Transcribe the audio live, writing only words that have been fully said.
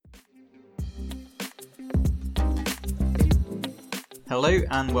Hello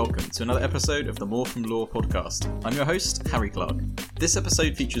and welcome to another episode of the More From Law podcast. I'm your host, Harry Clark. This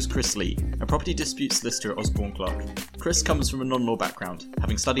episode features Chris Lee, a property dispute solicitor at Osborne Clark. Chris comes from a non-law background,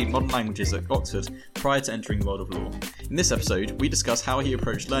 having studied modern languages at Oxford prior to entering the world of law. In this episode, we discuss how he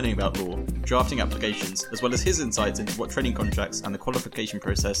approached learning about law, drafting applications, as well as his insights into what training contracts and the qualification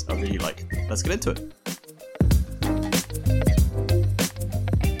process are really like. Let's get into it.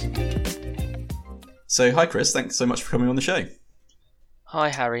 So, hi Chris, thanks so much for coming on the show. Hi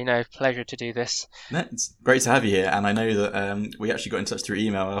Harry, no, pleasure to do this. It's great to have you here, and I know that we actually got in touch through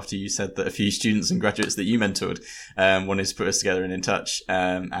email after you said that a few students and graduates that you mentored wanted to put us together and in touch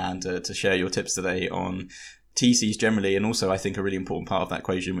and to share your tips today on TCs generally, and also I think a really important part of that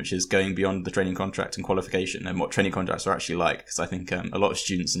equation, which is going beyond the training contract and qualification and what training contracts are actually like, because I think a lot of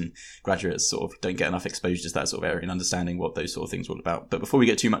students and graduates sort of don't get enough exposure to that sort of area and understanding what those sort of things are all about. But before we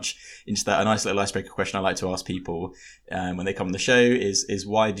get too much into that, a nice little icebreaker question I like to ask people when they come on the show is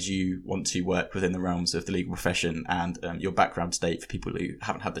why did you want to work within the realms of the legal profession, and your background to date for people who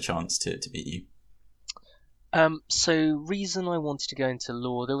haven't had the chance to meet you. So reason I wanted to go into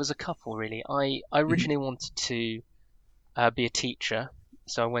law, there was a couple really. I originally wanted to be a teacher,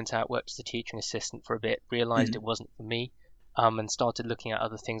 so I went out, worked as a teaching assistant for a bit, realised it wasn't for me, and started looking at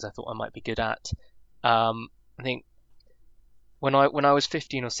other things I thought I might be good at. I think when I was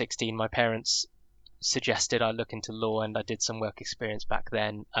 15 or 16, my parents suggested I look into law, and I did some work experience back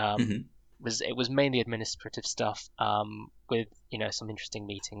then. It was mainly administrative stuff, with some interesting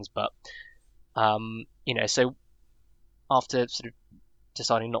meetings, but so after sort of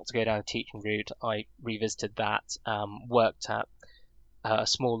deciding not to go down the teaching route, I revisited that, worked at a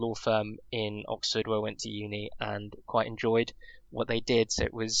small law firm in Oxford where I went to uni and quite enjoyed what they did. So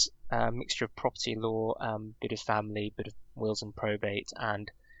it was a mixture of property law, bit of family, bit of wills and probate,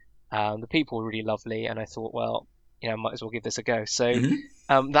 and the people were really lovely, and I thought, well, I might as well give this a go. So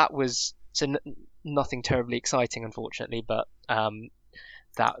that was nothing terribly exciting, unfortunately, but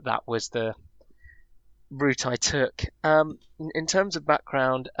that was the route I took. In terms of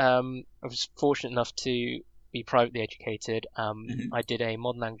background, I was fortunate enough to be privately educated. I did a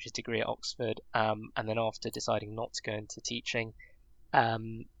modern languages degree at Oxford, and then after deciding not to go into teaching,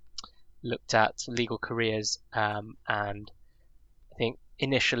 looked at legal careers, and I think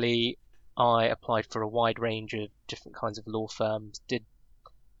initially I applied for a wide range of different kinds of law firms, did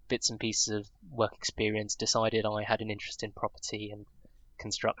bits and pieces of work experience, decided I had an interest in property and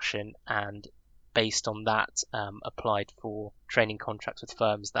construction, and based on that, applied for training contracts with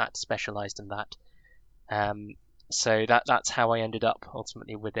firms that specialised in that. So that's how I ended up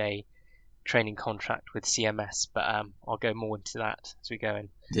ultimately with a training contract with CMS, but I'll go more into that as we go in.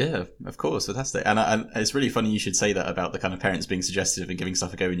 Yeah, of course, fantastic. And it's really funny you should say that about the kind of parents being suggestive and giving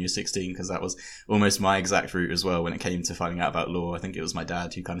stuff a go when you were 16, because that was almost my exact route as well when it came to finding out about law. I think it was my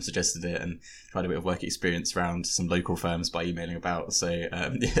dad who kind of suggested it and tried a bit of work experience around some local firms by emailing about. So yeah,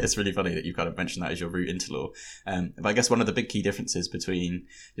 it's really funny that you kind of mentioned that as your route into law. But I guess one of the big key differences between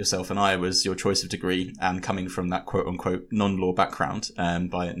yourself and I was your choice of degree and coming from that quote unquote non-law background,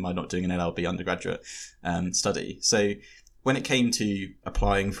 by not doing an LLB undergraduate study. So when it came to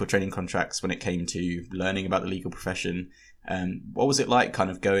applying for training contracts, when it came to learning about the legal profession, what was it like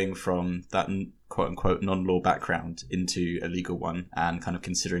kind of going from that quote-unquote non-law background into a legal one and kind of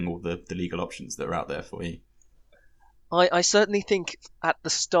considering all the legal options that are out there for you? I certainly think at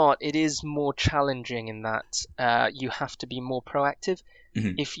the start it is more challenging in that you have to be more proactive.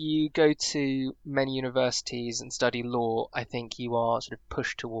 If you go to many universities and study law, I think you are sort of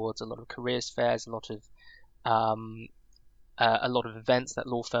pushed towards a lot of careers fairs, a lot of events that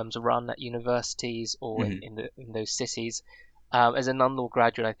law firms run at universities or in those cities. As a non-law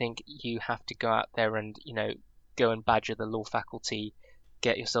graduate, I think you have to go out there and go and badger the law faculty,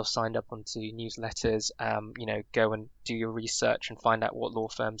 get yourself signed up onto newsletters, go and do your research and find out what law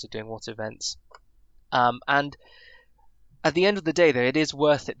firms are doing what events. And at the end of the day, though, it is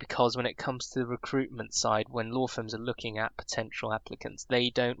worth it, because when it comes to the recruitment side, when law firms are looking at potential applicants,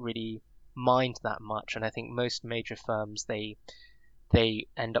 they don't really mind that much, and I think most major firms they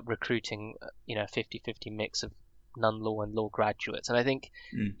end up recruiting 50-50 mix of non-law and law graduates, and I think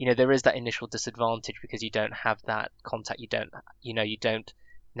there is that initial disadvantage because you don't have that contact, you don't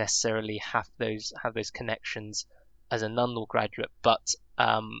necessarily have those connections as a non-law graduate, but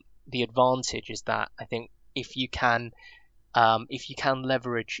the advantage is that I think if you can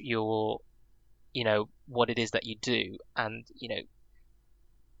leverage your what it is that you do, and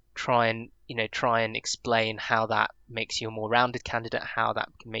try and explain how that makes you a more rounded candidate, how that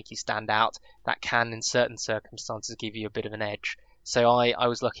can make you stand out, that can in certain circumstances give you a bit of an edge. So I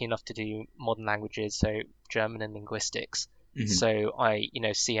was lucky enough to do modern languages, so German and linguistics, Hmm. So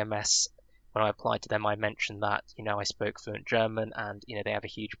CMS, when I applied to them, I mentioned that, I spoke fluent German, and, they have a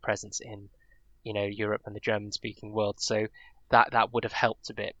huge presence in, Europe and the German speaking world. So that would have helped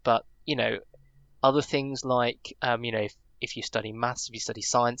a bit. But, other things like, if you study maths, if you study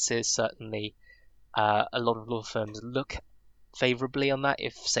sciences, certainly a lot of law firms look favorably on that.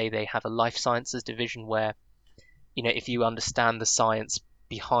 If, say, they have a life sciences division where, if you understand the science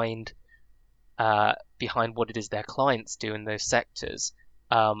behind behind what it is their clients do in those sectors,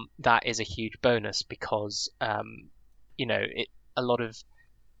 that is a huge bonus because it a lot of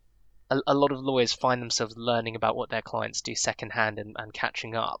a lot of lawyers find themselves learning about what their clients do secondhand and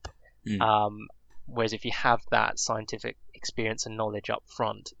catching up. Mm. Um, Whereas if you have that scientific experience and knowledge up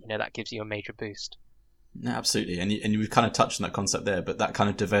front, that gives you a major boost. No, absolutely, and we've kind of touched on that concept there, but that kind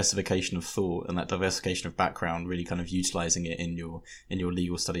of diversification of thought and that diversification of background, really kind of utilizing it in your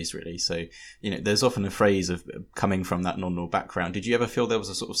legal studies, really. So, there's often a phrase of coming from that non-law background. Did you ever feel there was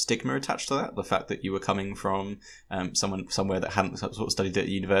a sort of stigma attached to that? The fact that you were coming from somewhere that hadn't sort of studied at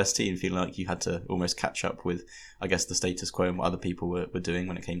university and feeling like you had to almost catch up with, I guess, the status quo and what other people were doing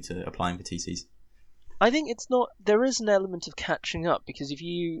when it came to applying for TCs. I think it's not. There is an element of catching up because if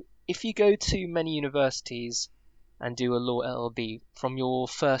you go to many universities and do a law LLB from your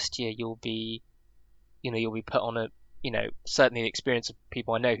first year, you'll be put on certainly the experience of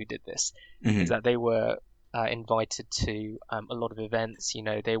people I know who did this is Hmm. that they were invited to a lot of events.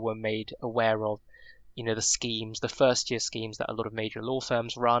 They were made aware of the schemes, the first year schemes that a lot of major law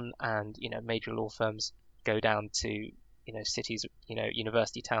firms run, and major law firms go down to cities,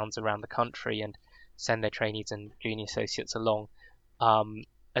 university towns around the country and send their trainees and junior associates along um,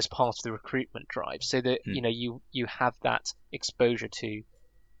 as part of the recruitment drive, so that you have that exposure to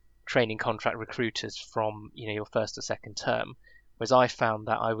training contract recruiters from your first or second term. Whereas I found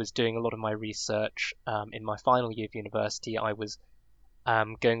that I was doing a lot of my research in my final year of university. I was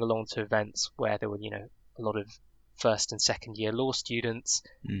going along to events where there were a lot of first and second year law students.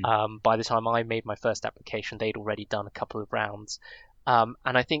 Mm. By the time I made my first application, they'd already done a couple of rounds, and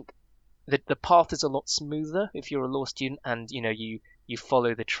I think the path is a lot smoother if you're a law student, and you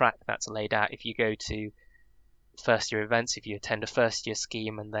follow the track that's laid out. If you go to first year events, if you attend a first year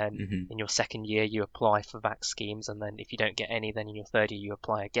scheme, and then Hmm. in your second year you apply for VAC schemes, and then if you don't get any, then in your third year you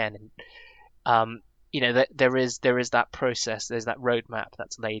apply again. And there is that process, there's that roadmap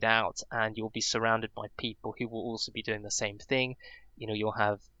that's laid out, and you'll be surrounded by people who will also be doing the same thing. You'll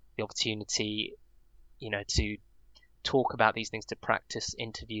have the opportunity, to talk about these things, to practice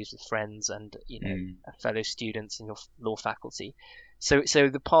interviews with friends and Mm. fellow students in your law faculty. So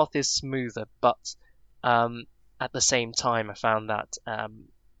the path is smoother, but um, at the same time, I found that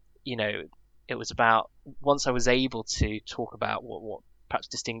you know it was about, once I was able to talk about what perhaps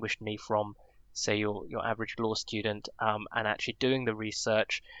distinguished me from, say, your average law student, and actually doing the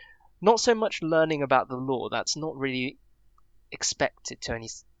research, not so much learning about the law, that's not really expected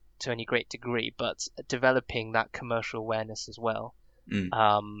to any great degree, but developing that commercial awareness as well. Mm.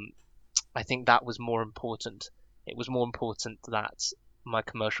 Um, I think that was more important. It was more important that my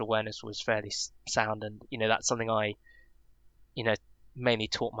commercial awareness was fairly sound, and that's something I you know mainly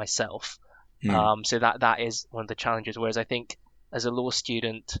taught myself. Mm. So that is one of the challenges. Whereas I think as a law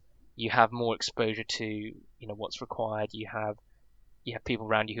student, you have more exposure to what's required. You have people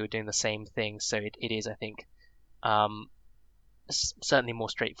around you who are doing the same thing, so it is, I think, um, certainly more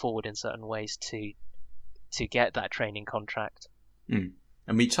straightforward in certain ways to get that training contract. Mm.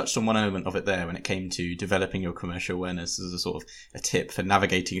 And we touched on one element of it there when it came to developing your commercial awareness as a sort of a tip for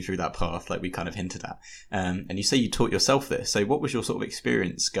navigating through that path, like we kind of hinted at. And you say you taught yourself this. So what was your sort of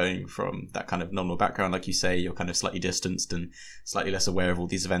experience going from that kind of non-law background? Like you say, you're kind of slightly distanced and slightly less aware of all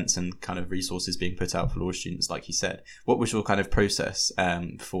these events and kind of resources being put out for law students, like you said. What was your kind of process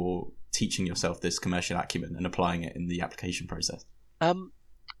for teaching yourself this commercial acumen and applying it in the application process? Um,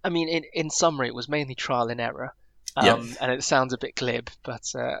 I mean, in summary, it was mainly trial and error. Yep. And it sounds a bit glib, but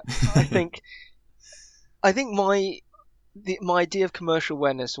I think I think my idea of commercial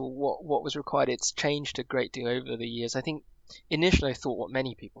awareness, or what was required, it's changed a great deal over the years. I think initially I thought what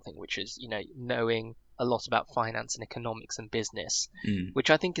many people think, which is knowing a lot about finance and economics and business, Mm. which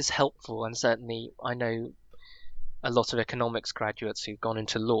I think is helpful. And certainly I know a lot of economics graduates who've gone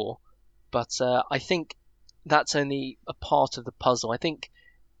into law, but I think that's only a part of the puzzle. I think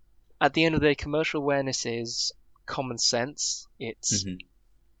at the end of the day, commercial awareness is common sense. Hmm.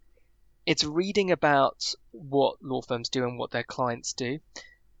 It's reading about what law firms do and what their clients do.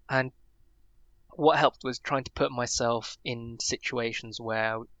 And what helped was trying to put myself in situations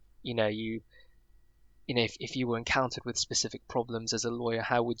where, if you were encountered with specific problems as a lawyer,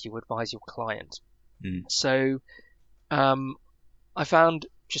 how would you advise your client? Mm. So Um, I found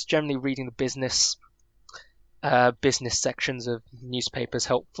just generally reading the business sections of newspapers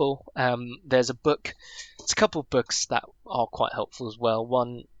helpful. There's a couple of books that are quite helpful as well.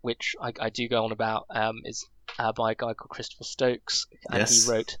 One which I do go on about is by a guy called Christopher Stokes, and he Yes.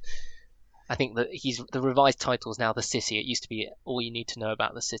 wrote. I think that the revised title is now The City. It used to be All You Need to Know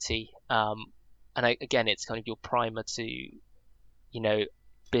About the City. Again, it's kind of your primer to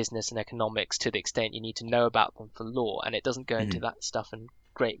business and economics to the extent you need to know about them for law, and it doesn't go into Mhm. that stuff in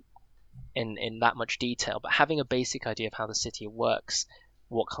that much detail, but having a basic idea of how the city works,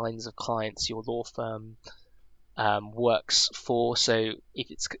 what kinds of clients your law firm works for. So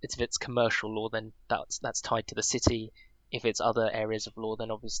if it's commercial law, then that's tied to the city. If it's other areas of law,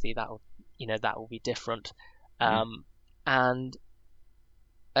 then obviously that will be different. Mm. Um, and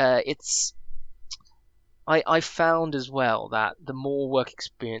it's I found as well that the more work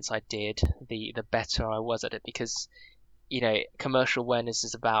experience I did, the better I was at it, because commercial awareness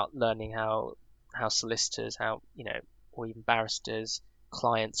is about learning how solicitors, or even barristers,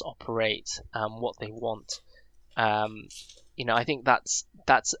 clients operate, what they want. Um, I think that's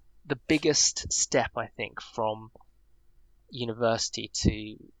the biggest step, I think, from university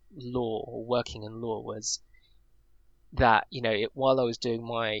to law or working in law was that, while I was doing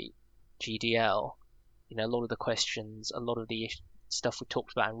my GDL, a lot of the questions, a lot of the stuff we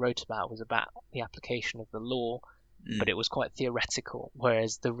talked about and wrote about was about the application of the law, but Mm. it was quite theoretical,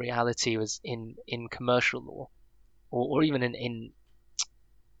 whereas the reality was in commercial law, or even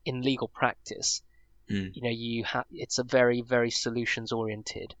in legal practice. Mm. It's a very, very solutions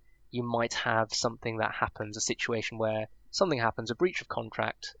oriented. You might have something that happens, a situation where something happens, a breach of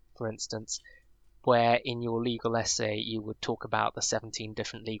contract, for instance, where in your legal essay you would talk about the 17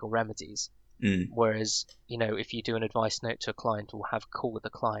 different legal remedies. Mm. Whereas, if you do an advice note to a client or have a call with a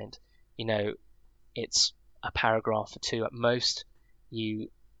client, it's a paragraph or two at most.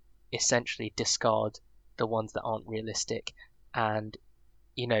 You essentially discard the ones that aren't realistic, and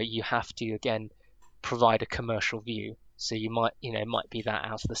you have to again provide a commercial view. So it might be that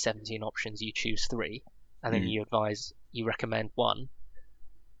out of the 17 options you choose three, and then Mm. you recommend one,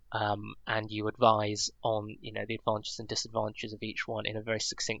 and you advise on the advantages and disadvantages of each one in a very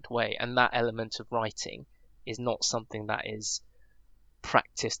succinct way. And that element of writing is not something that is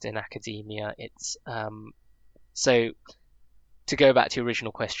practiced in academia. So to go back to your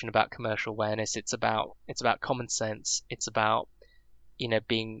original question about commercial awareness, it's about common sense. It's about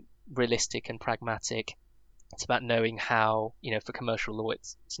being realistic and pragmatic. It's about knowing how, for commercial law,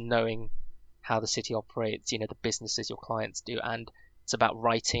 it's knowing how the city operates, the businesses your clients do, and it's about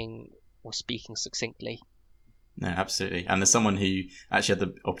writing or speaking succinctly. No, absolutely. And there's someone who actually had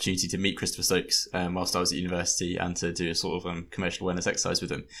the opportunity to meet Christopher Stokes whilst I was at university and to do a sort of commercial awareness exercise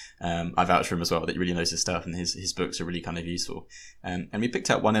with him. I vouch for him as well that he really knows his stuff and his books are really kind of useful. And we picked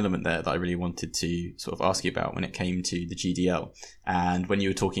out one element there that I really wanted to sort of ask you about when it came to the GDL. And when you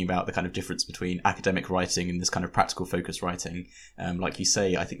were talking about the kind of difference between academic writing and this kind of practical focus writing, like you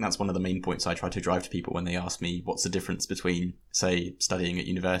say, I think that's one of the main points I try to drive to people when they ask me what's the difference between, say, studying at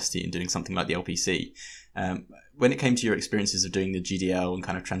university and doing something like the LPC. When it came to your experiences of doing the GDL and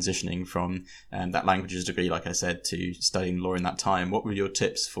kind of transitioning from that languages degree, like I said, to studying law in that time, what were your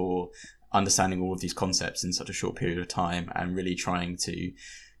tips for understanding all of these concepts in such a short period of time and really trying to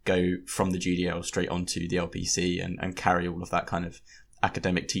go from the GDL straight onto the LPC and carry all of that kind of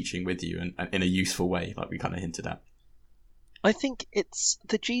academic teaching with you and in a useful way, like we kind of hinted at? I think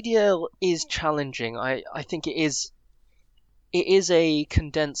the GDL is challenging. I think it is a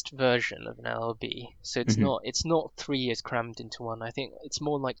condensed version of an LLB, so Mm-hmm. it's not 3 years crammed into one. I think it's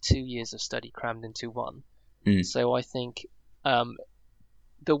more like 2 years of study crammed into one. Mm. So I think um,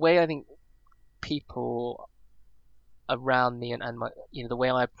 the way I think people around me and my the way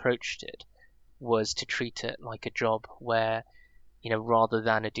I approached it was to treat it like a job where rather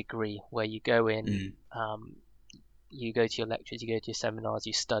than a degree where you go in, Mm. you go to your lectures, you go to your seminars,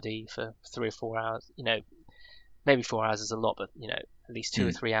 you study for 3 or 4 hours. Maybe 4 hours is a lot, but at least two or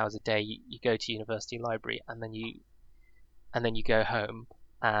Mm. 3 hours a day. You go to university library and then you go home,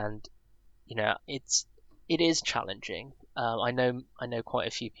 and it is challenging. I know quite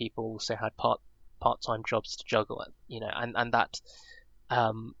a few people also had part-time jobs to juggle it, and that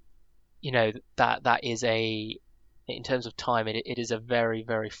um, that is in terms of time, it is a very,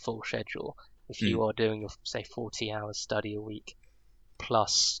 very full schedule. If Mm. you are doing your, say, 40 hours study a week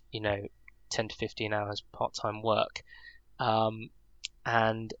plus 10 to 15 hours part-time work, um,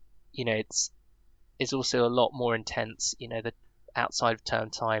 and it's also a lot more intense. The outside of term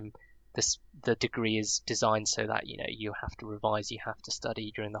time, the degree is designed so that you have to revise, you have to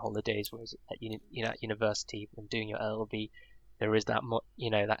study during the holidays, whereas at university when doing your LLB, there is that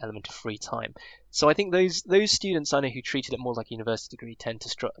that element of free time. So I think those students I know who treated it more like a university degree tend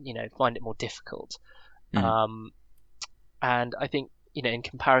to find it more difficult. Mm. And I think in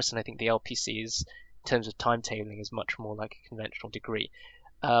comparison, I think the LPC is, in terms of timetabling, is much more like a conventional degree.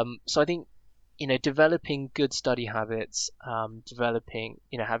 So I think developing good study habits, developing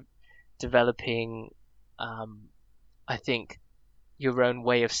I think your own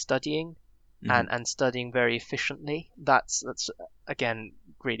way of studying, Mm-hmm. and studying very efficiently. That's again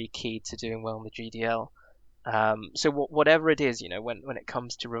really key to doing well in the GDL. So whatever it is, when it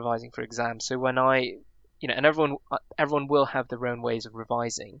comes to revising for exams. So when and everyone will have their own ways of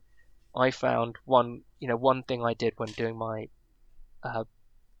revising. I found one thing I did when doing my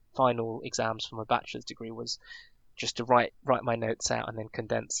final exams for my bachelor's degree was just to write my notes out and then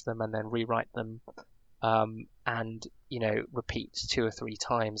condense them and then rewrite them, and repeat 2 or 3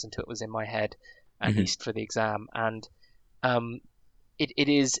 times until it was in my head, at Mm-hmm. least for the exam. And it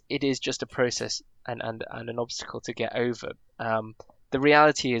is just a process and an obstacle to get over. The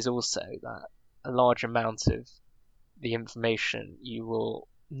reality is also that a large amount of the information you will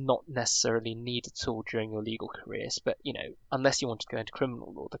not necessarily need at all during your legal careers, but unless you want to go into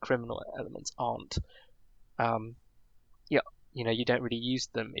criminal law, the criminal elements aren't. Yeah, you don't really use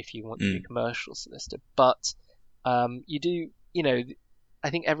them if you want to be a commercial solicitor, but you do. I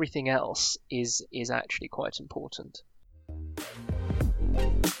think everything else is actually quite important.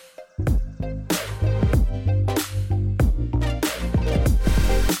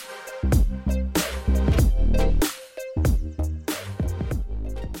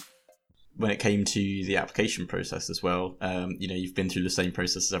 When it came to the application process as well, you've been through the same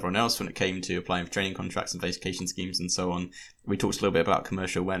process as everyone else when it came to applying for training contracts and vacation schemes and so on. We talked a little bit about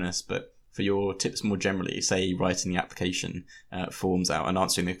commercial awareness, but for your tips more generally, say writing the application forms out and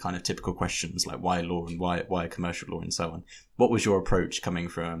answering the kind of typical questions like why law and why commercial law and so on, what was your approach coming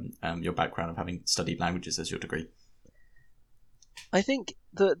from your background of having studied languages as your degree? I think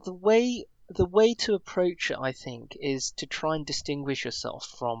the way to approach it, I think, is to try and distinguish yourself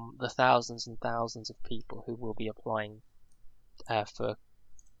from the thousands and thousands of people who will be applying for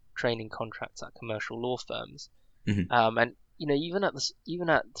training contracts at commercial law firms. Mm-hmm. And even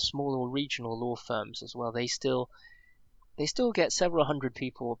at small or regional law firms as well, they still get several hundred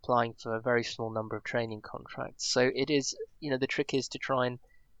people applying for a very small number of training contracts. So it is, the trick is to try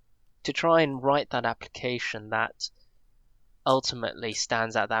and write that application that ultimately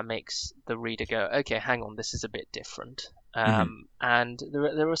stands out, that makes the reader go, okay, hang on, this is a bit different. And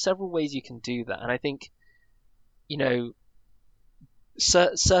there are several ways you can do that, and I think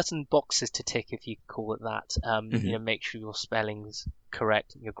certain boxes to tick, if you call it that. Make sure your spelling's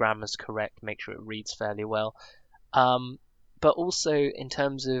correct, your grammar's correct, make sure it reads fairly well, but also in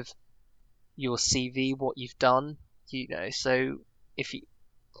terms of your CV, what you've done, so if you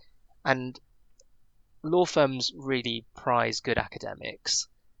and law firms really prize good academics,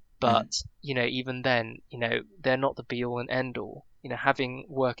 but even then, they're not the be all and end all. Having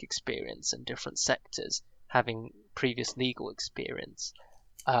work experience in different sectors, having previous legal experience,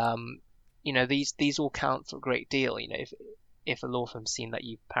 these all count for a great deal. If a law firm's seen that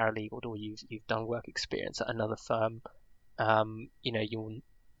you've paralegalled or you've done work experience at another firm, you'll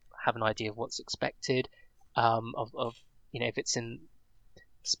have an idea of what's expected, of if it's in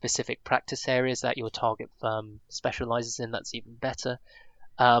specific practice areas that your target firm specializes in, that's even better.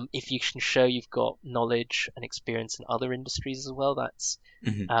 If you can show you've got knowledge and experience in other industries as well, that's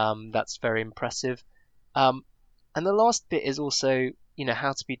very impressive. And the last bit is also,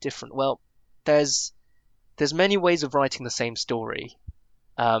 how to be different. Well, there's many ways of writing the same story.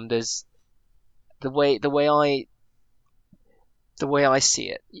 There's the way I see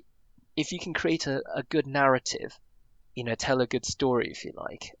it. If you can create a good narrative, tell a good story, if you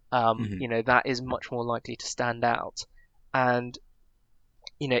like, that is much more likely to stand out. And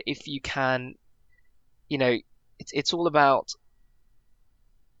if you can, it's all about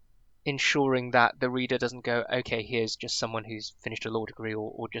ensuring that the reader doesn't go, okay, here's just someone who's finished a law degree,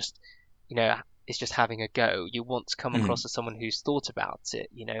 or just is just having a go. You want to come across as someone who's thought about it.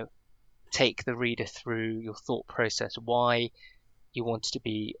 Take the reader through your thought process, why you want to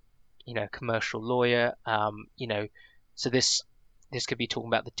be a commercial lawyer. So this could be talking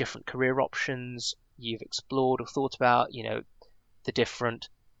about the different career options you've explored or thought about, the different,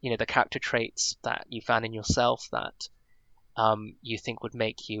 the character traits that you found in yourself that you think would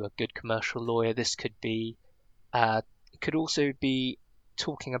make you a good commercial lawyer. This could be, it could also be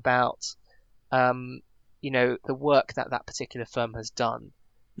talking about, the work that particular firm has done.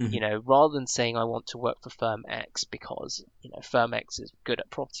 Hmm. Rather than saying I want to work for firm X because, firm X is good at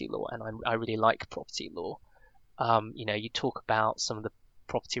property law and I really like property law. You talk about some of the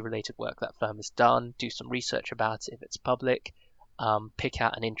property related work that firm has done, do some research about it if it's public, pick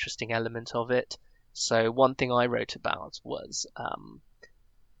out an interesting element of it. So one thing I wrote about was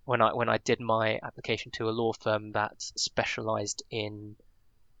when I did my application to a law firm that specialized in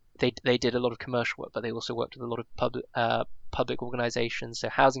they did a lot of commercial work, but they also worked with a lot of public organizations, so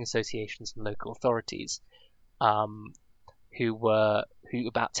housing associations and local authorities, who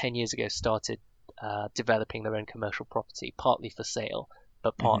about 10 years ago started developing their own commercial property, partly for sale,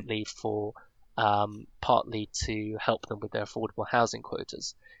 but Hmm. partly to help them with their affordable housing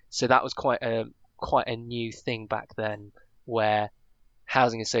quotas. So that was quite a new thing back then, where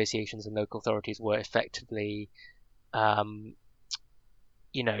housing associations and local authorities were effectively, um,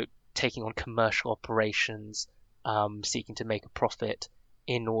 you know, taking on commercial operations, seeking to make a profit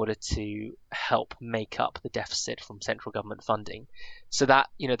in order to help make up the deficit from central government funding. So that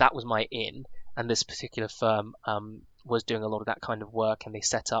was my in, and this particular firm was doing a lot of that kind of work, and they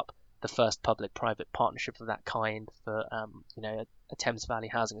set up the first public-private partnership of that kind for a Thames Valley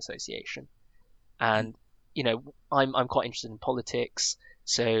Housing Association. And I'm quite interested in politics,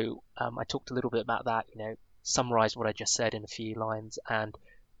 so I talked a little bit about that. Summarized what I just said in a few lines, and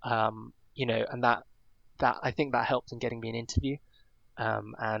and that I think that helped in getting me an interview,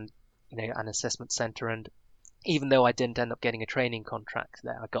 and an assessment center. And even though I didn't end up getting a training contract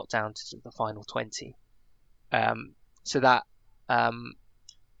there, I got down to the final 20. Um, so that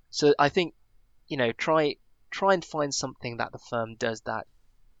so I think try and find something that the firm does that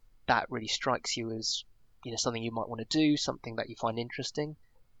really strikes you as something you might want to do, something that you find interesting.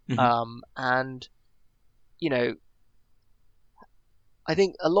 Hmm. And you know I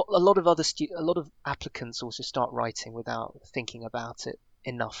think a lot of applicants also start writing without thinking about it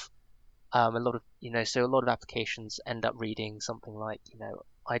enough. So a lot of applications end up reading something like,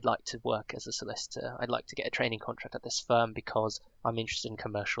 I'd like to work as a solicitor. I'd like to get a training contract at this firm because I'm interested in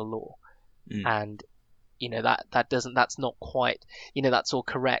commercial law. Mm. And that's not quite, that's all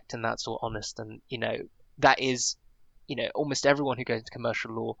correct and that's all honest. And, that is, almost everyone who goes into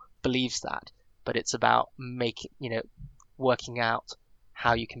commercial law believes that, but it's about working out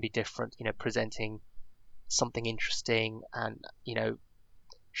how you can be different, presenting something interesting and,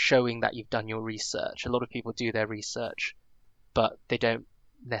 showing that you've done your research. A lot of people do their research, but they don't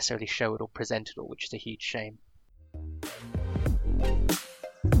necessarily show it or present it all, which is a huge shame.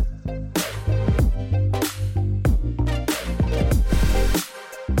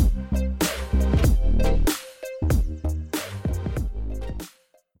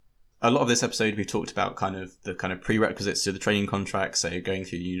 A lot of this episode we've talked about kind of the kind of prerequisites to the training contract, so going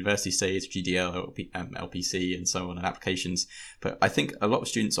through the university stage, GDL, LPC, and so on, and applications. But I think a lot of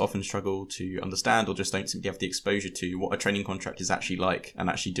students often struggle to understand or just don't simply have the exposure to what a training contract is actually like and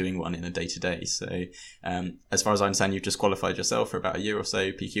actually doing one in a day-to-day. So as far as I understand, you've just qualified yourself for about a year or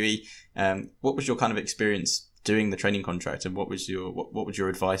so, PQE. What was your kind of experience doing the training contract, and what would your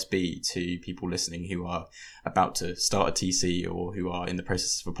advice be to people listening who are about to start a TC or who are in the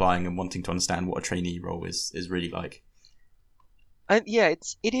process of applying and wanting to understand what a trainee role is really like? Yeah,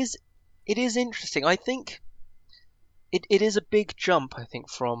 it is interesting. I think it is a big jump, I think,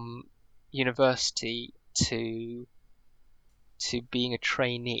 from university to being a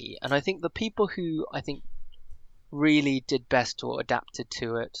trainee. And I think the people who I think really did best or adapted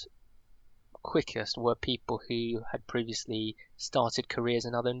to it quickest were people who had previously started careers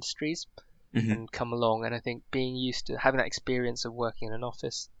in other industries Hmm. and come along. And I think being used to having that experience of working in an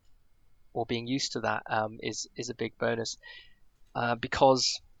office or being used to that is a big bonus,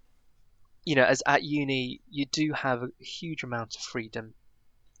 because as at uni you do have a huge amount of freedom,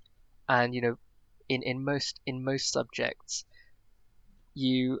 and in most subjects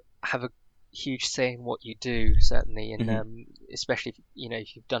you have a huge say in what you do, certainly, and Hmm. especially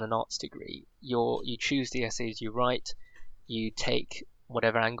if you've done an arts degree, you choose the essays you write, you take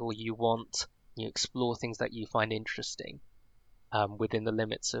whatever angle you want, you explore things that you find interesting, within the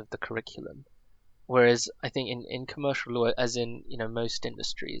limits of the curriculum. Whereas I think in commercial law, as in most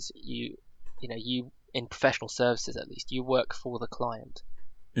industries, you in professional services at least, you work for the client.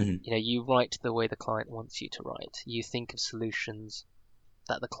 Hmm. You write the way the client wants you to write. You think of solutions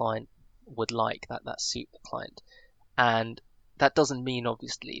that the client would like, that suit the client. And that doesn't mean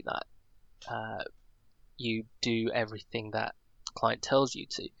obviously that you do everything that the client tells you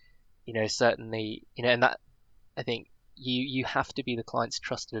to. Certainly, and that I think you have to be the client's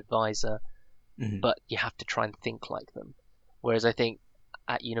trusted advisor, Hmm. but you have to try and think like them. Whereas I think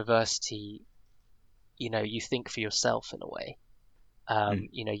at university, you think for yourself in a way.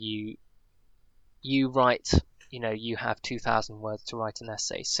 You know, you write, you know, you have 2,000 words to write an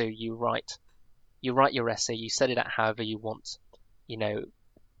essay, so you write your essay, you set it out however you want, you know,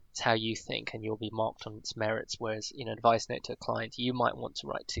 it's how you think, and you'll be marked on its merits. Whereas, you know, advice note to a client, you might want to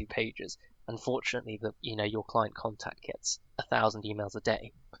write 2 pages. Unfortunately, you know, your client contact gets 1,000 emails a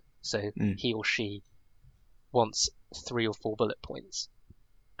day, so he or she wants 3 or 4 bullet points.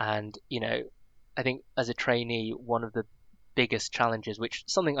 And, you know, I think as a trainee, one of the biggest challenges, which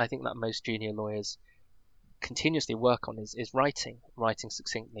something I think that most junior lawyers continuously work on, is writing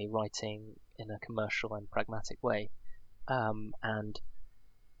succinctly, writing in a commercial and pragmatic way. And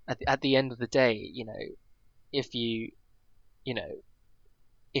at the end of the day, you know, if you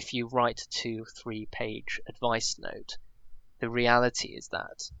write a 2-3 page advice note, the reality is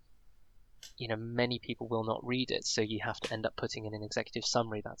that, you know, many people will not read it, so you have to end up putting in an executive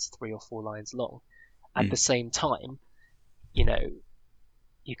summary that's 3 or 4 lines long. At the same time, you know,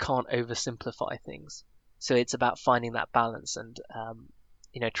 you can't oversimplify things, so it's about finding that balance and,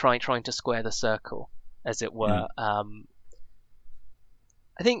 you know, trying to square the circle, as it were.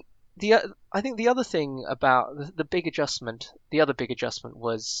 I think the other thing about the big adjustment, the other big adjustment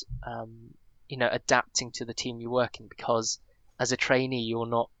was, you know, adapting to the team you work in, because as a trainee, you're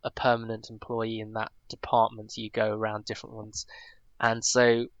not a permanent employee in that department. You go around different ones, and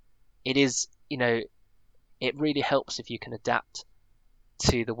so it is, you know, it really helps if you can adapt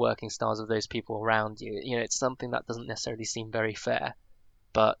to the working styles of those people around you. You know, it's something that doesn't necessarily seem very fair,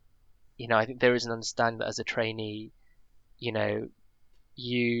 but, you know, I think there is an understanding that as a trainee, you know,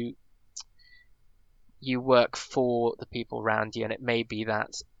 you work for the people around you, and it may be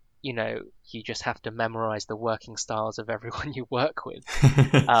that, you know, you just have to memorize the working styles of everyone you work with.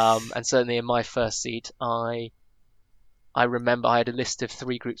 And certainly in my first seat, I remember I had a list of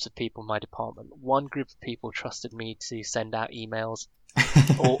 3 groups of people in my department. One group of people trusted me to send out emails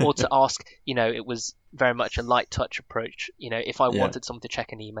or to ask. You know, it was very much a light touch approach. You know, if I wanted someone to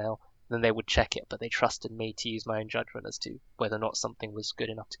check an email, then they would check it, but they trusted me to use my own judgment as to whether or not something was good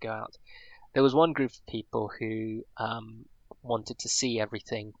enough to go out. There was one group of people who wanted to see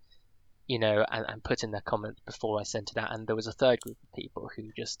everything, you know, and put in their comments before I sent it out. And there was a third group of people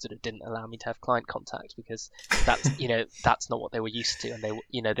who just sort of didn't allow me to have client contact, because that's, you know, that's not what they were used to. And they,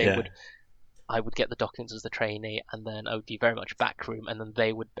 you know, I would get the documents as the trainee, and then I would be very much backroom, and then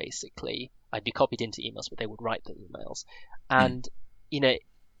they would basically, I'd be copied into emails, but they would write the emails. And, you know,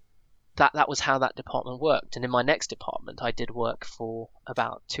 that was how that department worked. And in my next department, I did work for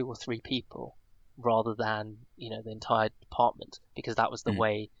about 2 or 3 people rather than, you know, the entire department, because that was the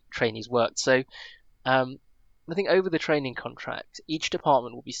way trainees worked. So I think over the training contract, each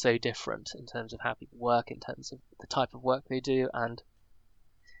department will be so different in terms of how people work, in terms of the type of work they do, and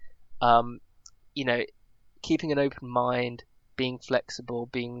you know, keeping an open mind, being flexible,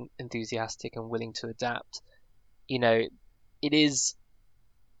 being enthusiastic and willing to adapt. You know, it is,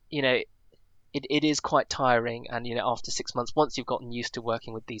 you know, it is quite tiring, and, you know, after 6 months, once you've gotten used to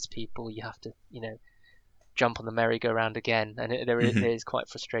working with these people, you have to, you know, jump on the merry-go-round again, and it is quite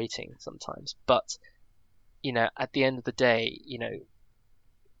frustrating sometimes. But, you know, at the end of the day, you know,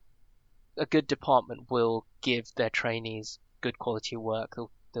 a good department will give their trainees good quality work.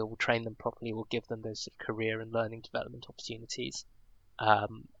 They'll train them properly, will give them those sort of career and learning development opportunities.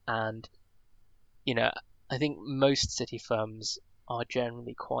 And, you know, I think most city firms are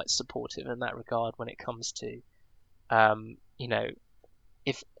generally quite supportive in that regard when it comes to, you know,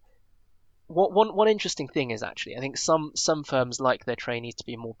 if one interesting thing is, actually, I think some firms like their trainees to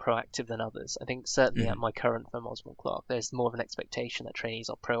be more proactive than others. I think certainly at my current firm, Osborne Clarke, there's more of an expectation that trainees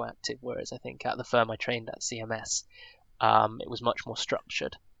are proactive, whereas I think at the firm I trained at, CMS, it was much more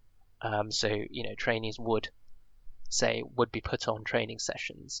structured. So, you know, trainees would be put on training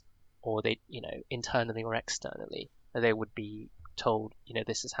sessions, or they, you know, internally or externally, they would be told, you know,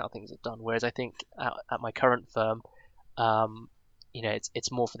 this is how things are done. Whereas I think at my current firm, you know,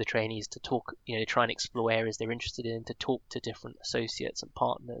 it's more for the trainees to talk, you know, try and explore areas they're interested in, to talk to different associates and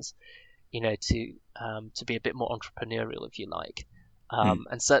partners, you know, to be a bit more entrepreneurial, if you like.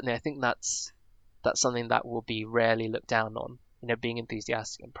 And certainly I think that's something that will be rarely looked down on, you know, being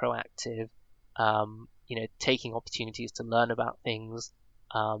enthusiastic and proactive, you know, taking opportunities to learn about things,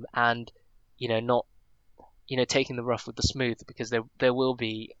 and, you know, not, you know, taking the rough with the smooth, because there will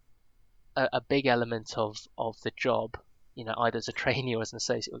be a big element of the job, you know, either as a trainee or as an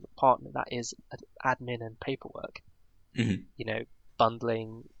associate with a partner, that is admin and paperwork. You know,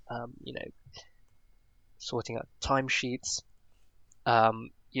 bundling, you know, sorting out timesheets,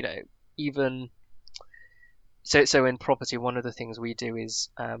 you know, even so in property, one of the things we do is,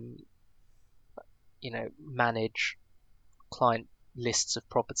 you know, manage client lists of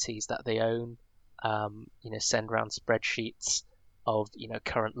properties that they own, send around spreadsheets of,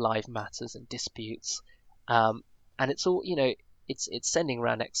 current live matters and disputes. And it's all, it's sending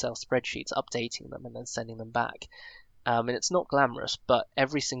around Excel spreadsheets, updating them and then sending them back. And it's not glamorous, but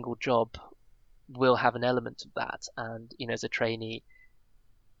every single job will have an element of that. And, as a trainee,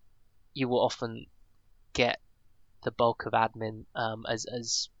 you will often get the bulk of admin,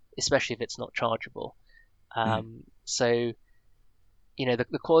 as especially if it's not chargeable. So,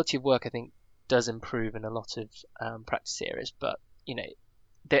 the quality of work, I think, does improve in a lot of practice areas, but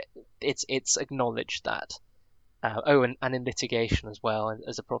it's acknowledged that. And in litigation as well,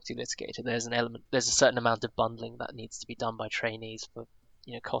 as a property litigator, there's a certain amount of bundling that needs to be done by trainees for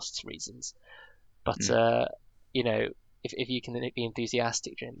costs reasons. But if you can be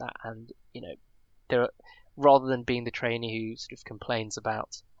enthusiastic during that, and rather than being the trainee who sort of complains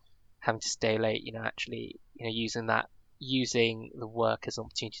about having to stay late, actually using the work as an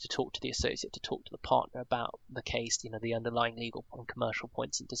opportunity to talk to the associate, to talk to the partner about the case, the underlying legal and commercial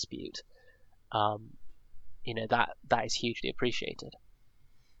points in dispute, that is hugely appreciated.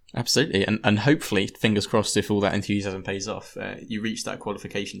 Absolutely, and hopefully, fingers crossed, if all that enthusiasm pays off, you reach that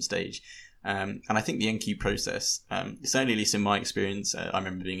qualification stage. And I think the NQ process, certainly at least in my experience, I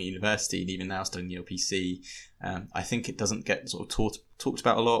remember being at university and even now studying the LPC, I think it doesn't get sort of talked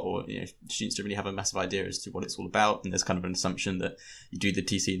about a lot, or students don't really have a massive idea as to what it's all about, and there's kind of an assumption that you do the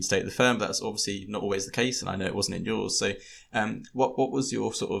TC and stay at the firm. But that's obviously not always the case, and I know it wasn't in yours. So what was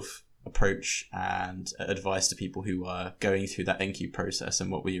your sort of approach and advice to people who are going through that NQ process,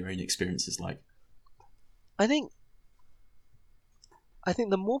 and what were your own experiences like? I think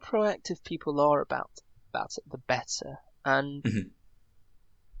the more proactive people are about it, the better. And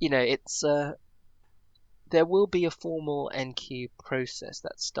it's there will be a formal NQ process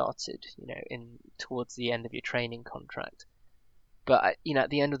that started, in towards the end of your training contract. But at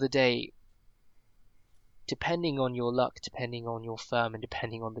the end of the day, depending on your luck, depending on your firm, and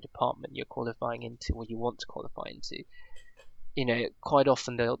depending on the department you're qualifying into or you want to qualify into, quite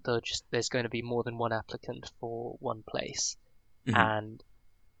often there's going to be more than one applicant for one place. And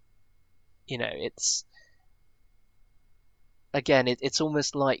it's again, it's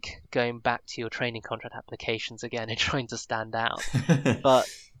almost like going back to your training contract applications again and trying to stand out. But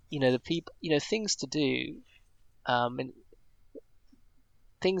the people, things to do, and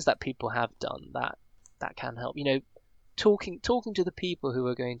things that people have done that can help. Talking to the people who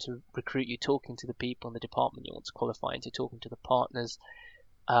are going to recruit you, talking to the people in the department you want to qualify into, talking to the partners,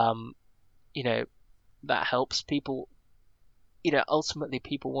 that helps people. Ultimately,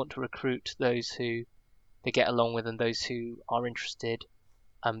 people want to recruit those who they get along with and those who are interested,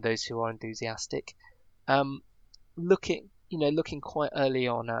 those who are enthusiastic. Looking quite early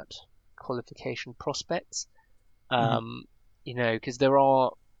on at qualification prospects, because there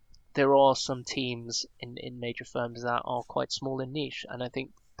are some teams in major firms that are quite small and niche, and I think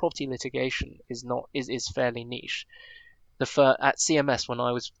property litigation is fairly niche. At CMS, when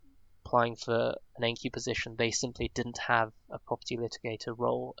I was applying for an NQ position, they simply didn't have a property litigator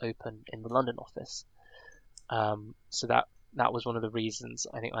role open in the London office. So that was one of the reasons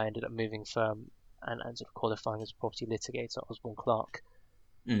I think I ended up moving firm and sort of qualifying as a property litigator at Osborne Clarke.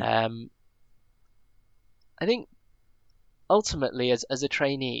 I think ultimately, as a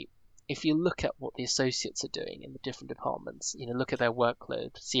trainee, if you look at what the associates are doing in the different departments, look at their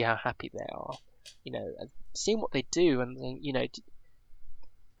workload, see how happy they are, seeing what they do, and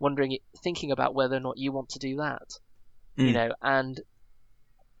thinking about whether or not you want to do that, and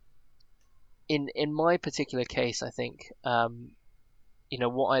in my particular case, I think,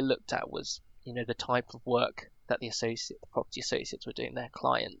 what I looked at was, the type of work that the property associates were doing their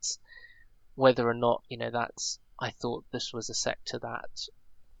clients, whether or not, I thought this was a sector that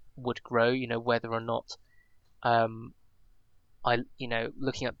would grow, whether or not,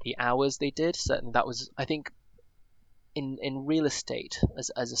 looking at the hours they did, certainly that was, I think, in real estate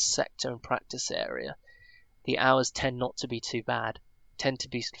as a sector and practice area, the hours tend not to be too bad, tend to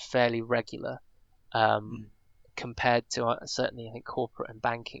be fairly regular, compared to certainly I think corporate and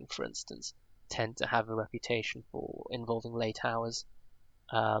banking, for instance, tend to have a reputation for involving late hours.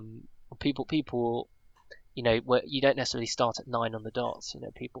 People, where you don't necessarily start at 9 on the dot.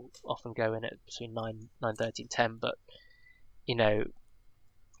 People often go in at between 9:30 and 10, but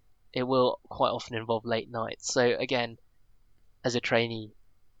it will quite often involve late nights. So again, as a trainee,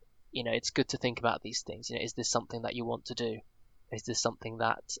 it's good to think about these things. Is this something that you want to do? Is this something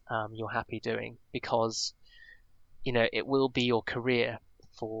that you're happy doing? Because it will be your career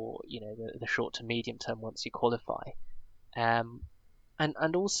for the short to medium term once you qualify, and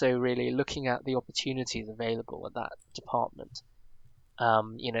also really looking at the opportunities available at that department.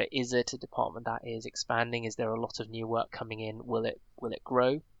 Is it a department that is expanding? Is there a lot of new work coming in? Will it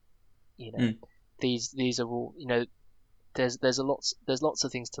grow? Mm. These are all, there's lots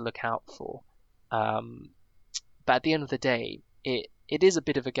of things to look out for. But at the end of the day, it is a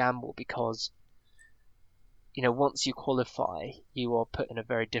bit of a gamble because once you qualify, you are put in a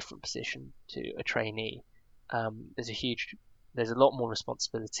very different position to a trainee. There's a lot more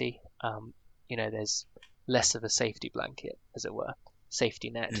responsibility. There's less of a safety blanket, as it were, safety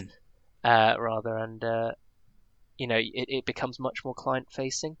net, rather, and it becomes much more client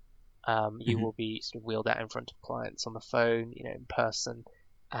facing. You will be sort of wheeled out in front of clients on the phone, in person,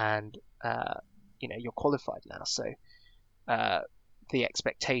 and you're qualified now. So the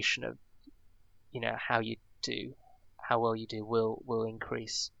expectation of how well you do will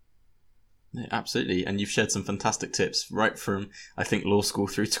increase. Yeah, absolutely, and you've shared some fantastic tips right from, I think, law school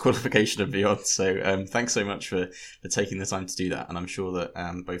through to qualification and beyond. So thanks so much for taking the time to do that, and I'm sure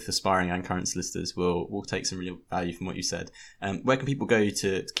that both aspiring and current solicitors will take some real value from what you said. Where can people go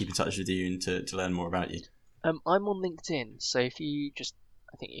to keep in touch with you and to learn more about you? I'm on LinkedIn, so if you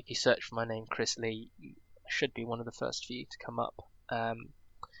search for my name, Chris Lee, you should be one of the first few to come up.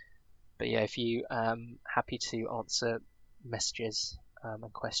 But yeah, if you happy to answer messages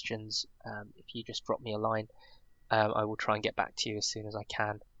and questions, if you just drop me a line, I will try and get back to you as soon as I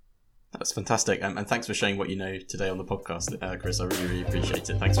can. That's fantastic, and thanks for sharing what you know today on the podcast, Chris. I really, really appreciate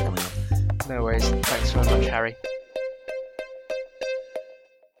it. Thanks for coming on. No worries. Thanks very much, Harry.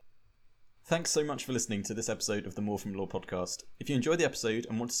 Thanks so much for listening to this episode of the More From Law podcast. If you enjoyed the episode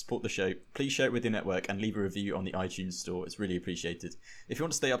and want to support the show, please share it with your network and leave a review on the iTunes store. It's really appreciated. If you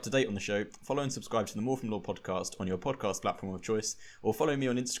want to stay up to date on the show, follow and subscribe to the More From Law podcast on your podcast platform of choice, or follow me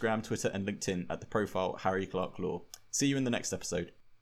on Instagram, Twitter and LinkedIn at the profile Harry Clark Law. See you in the next episode.